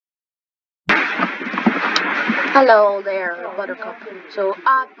Hello there, Buttercup. So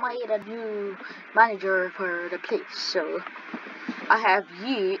I've made a new manager for the place. So I have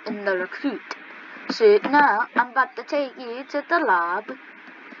you in the recruit. So now I'm about to take you to the lab.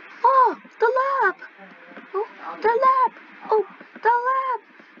 Oh, the lab! Oh, the lab! Oh, the lab!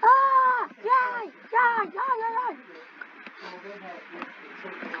 Ah, yay, yay, yay, yay.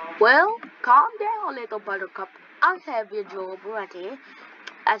 Well, calm down, little Buttercup. I'll have your job ready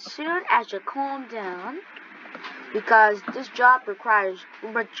as soon as you calm down, because this job requires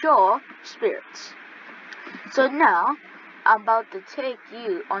mature spirits. So now, I'm about to take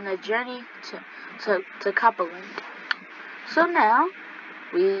you on a journey to Copperland. So now,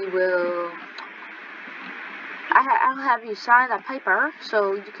 I'll have you sign a paper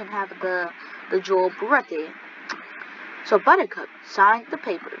so you can have the job ready. So Buttercup signed the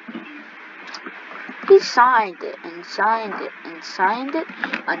paper. He signed it and signed it and signed it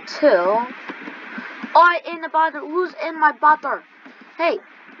until... Who's in my butter? Hey,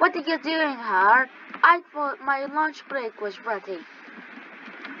 what are you doing, Howard? I thought my lunch break was ready.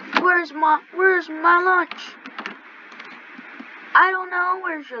 Where's my lunch? I don't know,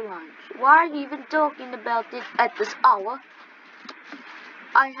 where's your lunch? Why are you even talking about it at this hour?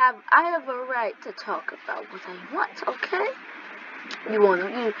 I have a right to talk about what I want, okay?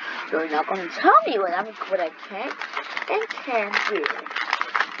 You're not gonna tell me what I can and can't do.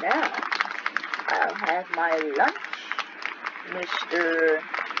 Now I'll have my lunch, Mr.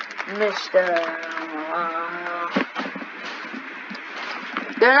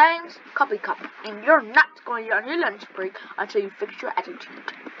 Their name's Cup, and you're not going on your lunch break until you fix your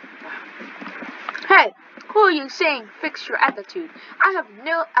attitude. Hey, who are you saying fix your attitude? I have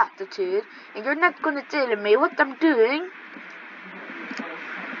no attitude, and you're not going to tell me what I'm doing.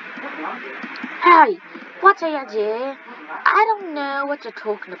 Hey, what are you doing? I don't know what you're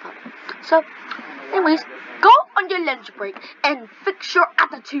talking about. So, anyways, go on your lunch break and fix your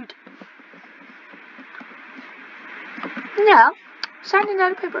attitude. Now, sign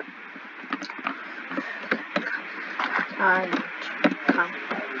another paper.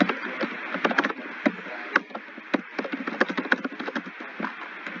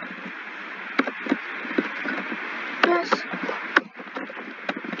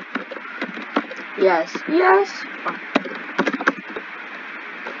 Yes.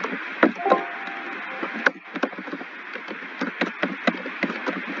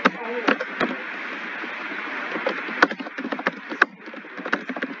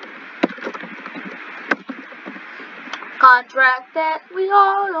 Contract that we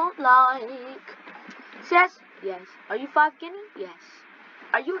all don't like. Yes. Are you 5 guinea? Yes.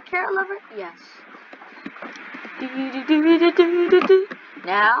 Are you a carrot lover? Yes.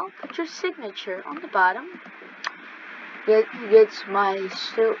 Now put your signature on the bottom. Gets my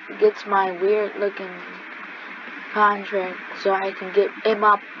weird looking contract so I can get in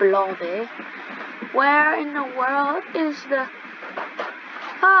my lobby. Where in the world is the...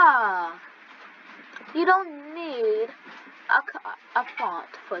 You don't need a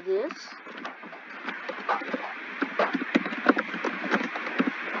font for this.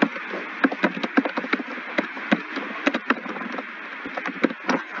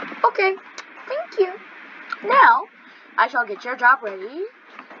 Okay, thank you. Now, I shall get your job ready.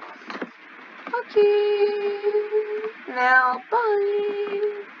 Okay, now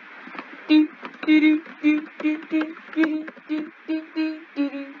bye.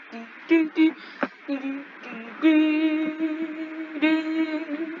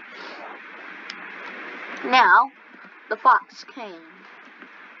 Now, the fox came.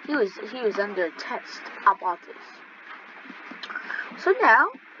 He was under test about this. So now,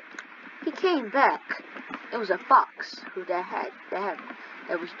 he came back. It was a fox that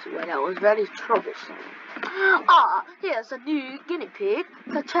was very troublesome. Here's a new guinea pig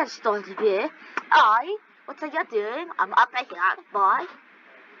to test on here. What are you doing? I'm up here, boy.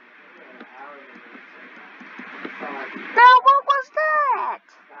 Now, what was that?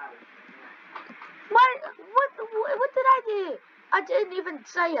 What did I do? I didn't even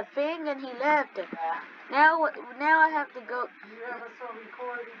say a thing, and he left. Now I have to go. You ever saw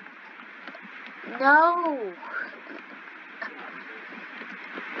recording? No.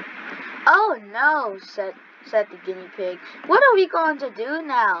 Oh no, said the guinea pig. What are we going to do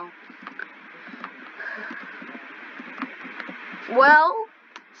now? Well,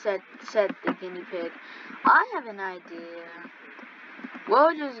 said the guinea pig, I have an idea.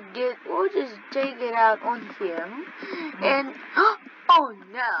 We'll just take it out on him, and oh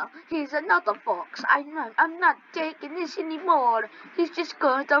no, he's another fox. I'm not taking this anymore. He's just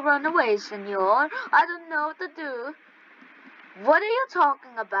going to run away, senor. I don't know what to do. What are you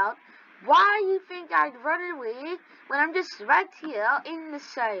talking about? Why you think I'd run away when I'm just right here in the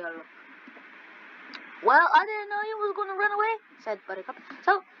sail? Well, I didn't know you was gonna run away, said Buttercup.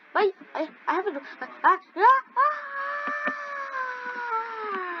 So, wait, I have to.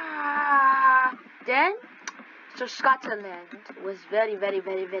 Then, Sir Scotland was very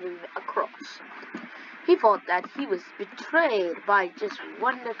cross. He thought that he was betrayed by just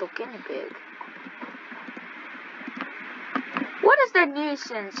one little guinea pig. What is the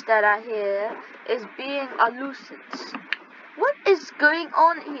nuisance that I hear is being a nuisance? What is going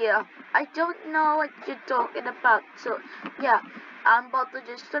on here? I don't know what you're talking about. So, yeah, I'm about to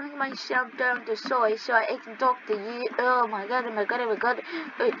just turn myself down to soy so I can talk to you. Oh my god, oh my god, oh my god.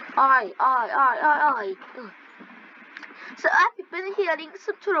 I. So I've been hearing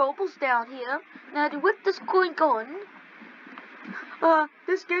some troubles down here. Now, what is going on?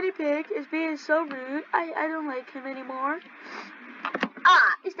 This guinea pig is being so rude. I don't like him anymore.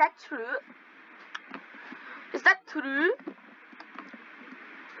 Is that true? Is that true?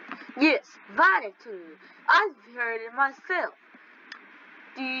 Yes, very true. I've heard it myself.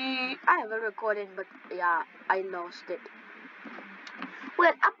 I have a recording, but yeah, I lost it.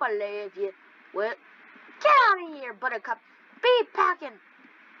 Well, I believe you. Well, get out of here, Buttercup. Be packing.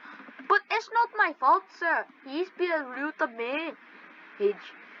 But it's not my fault, sir. He's being rude to me.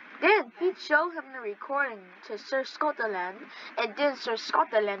 Then he'd show him the recording to Sir Scotland, and then Sir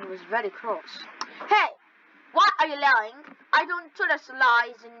Scotland was very cross. Hey, why are you lying? I don't trust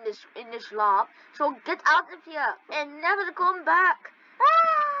lies in this lab, so get out of here and never come back.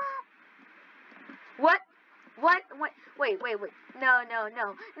 What? Wait. No,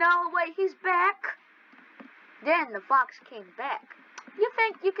 wait, he's back. Then the fox came back. You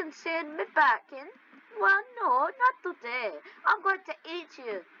think you can send me back in? Well, no, not today. I'm going to eat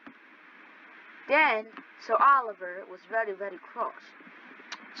you. Then Sir Oliver was very cross.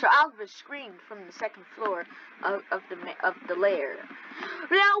 Sir Oliver screamed from the second floor of the lair.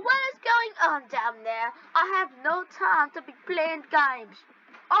 Now, what is going on down there? I have no time to be playing games.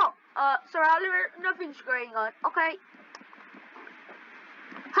 Oh, Sir Oliver, nothing's going on. Okay.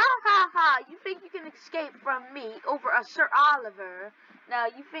 Ha! You think you can escape from me over a Sir Oliver? Now,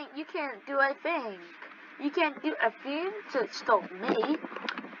 you think you can't do a thing. You can't do a thing to stop me.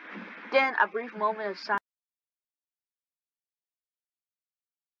 Then a brief moment of silence.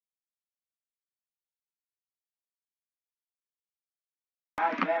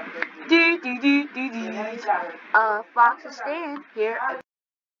 Fox is staying here.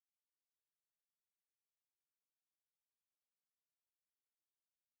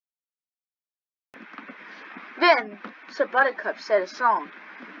 Then Sir Buttercup said a song.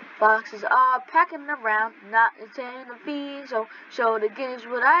 Foxes are packing around, not attaining the fee, so show the guineas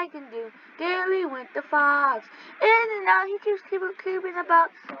what I can do. Daily went the fox, in and out he keeps creeping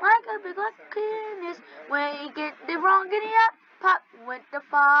about like a big guineas. When he get the wrong guinea up, pop went the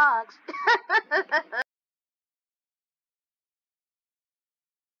fox.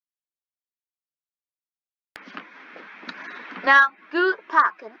 Now, good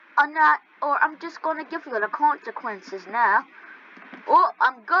packing or not, or I'm just gonna give you the consequences now. Oh,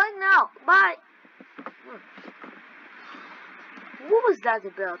 I'm going now. Bye. What was that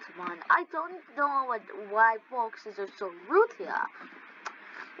about, man? I don't know why foxes are so rude here.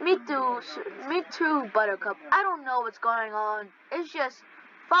 Me too, Buttercup. I don't know what's going on. It's just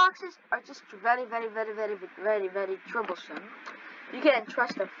foxes are just very troublesome. You can't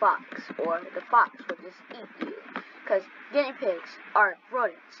trust a fox, or the fox will just eat you. Because guinea pigs are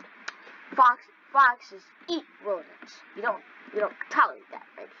rodents. Foxes eat rodents. You don't tolerate that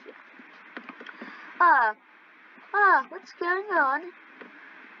right here. What's going on?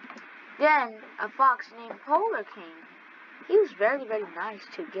 Then a fox named Polar came. He was very nice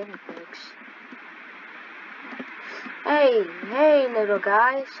to guinea pigs. Hey, little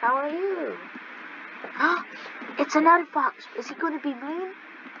guys, how are you? It's another fox. Is he going to be mean?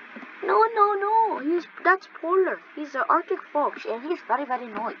 No. That's Polar. He's an Arctic fox, and he's very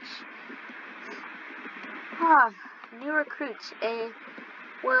nice. New recruits.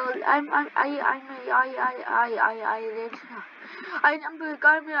 Well, I'm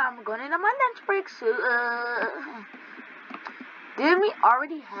going into my lunch break, so didn't we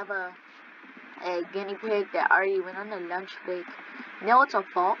already have a guinea pig that already went on a lunch break? Now it's a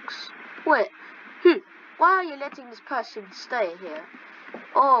fox? What? Why are you letting this person stay here?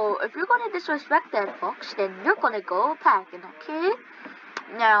 Oh, if you're gonna disrespect that fox, then you're gonna go packing, okay?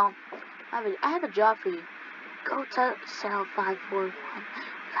 Now, I have a job for you. Go to cell 541. We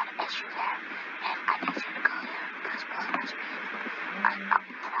got an issue there, and I need you to go there because prisoners being.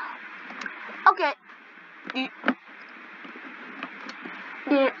 Okay.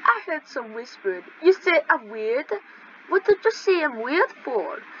 I handsome whispered, "You say I'm weird? What did you say I'm weird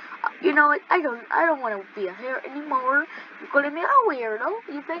for? You know what? I don't want to be here anymore. You're calling me a weirdo.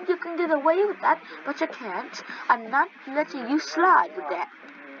 You think you can get away with that, but you can't. I'm not letting you slide with that."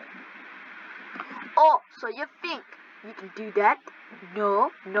 "Oh, so you think you can do that?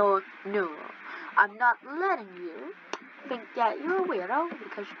 No, no, no. I'm not letting you think that you're a weirdo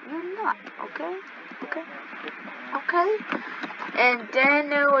because you're not, okay? Okay? Okay?" And then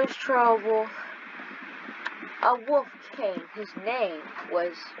there was trouble. A wolf came. His name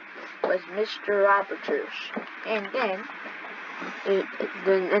was Mr. Robertus. And then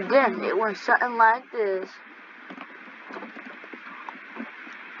it went something like this.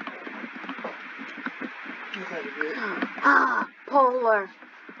 "Ah, Polar,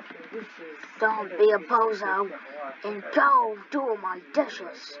 don't be a bozo and go do my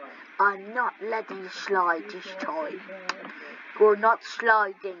dishes. I'm not letting you slide this time. You're not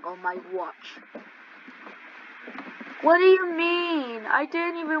sliding on my watch." "What do you mean? I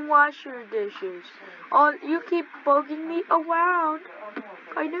didn't even wash your dishes. Oh, you keep bugging me around.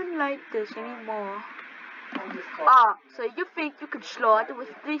 I don't like this anymore." "Ah, so you think you can slide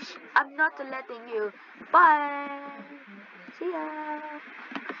with this? I'm not letting you. Bye. See ya."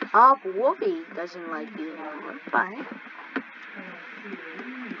 Oh, Wolfie doesn't like you anymore. Bye.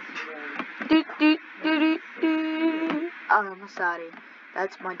 I'm sorry.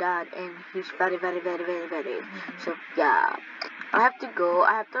 That's my dad, and he's very, very, very, very, very. So yeah, I have to go.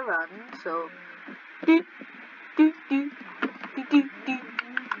 I have to run. So.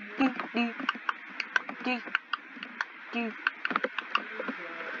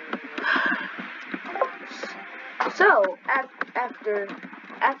 So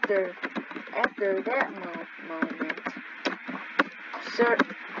after that moment, Sir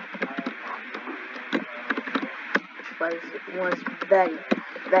was very,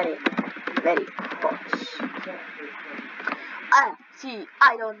 very, very cross. See,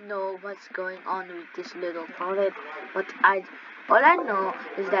 I don't know what's going on with this little poet, but all I know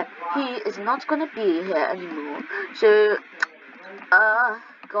is that he is not gonna be here anymore. So,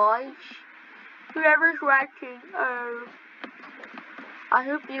 guys, whoever's watching, I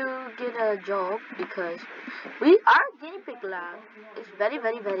hope you get a job because our guinea pig lab is very,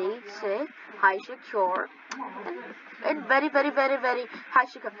 very, very safe, high secure, and very, very, very, very high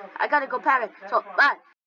secure. I gotta go parent. So bye.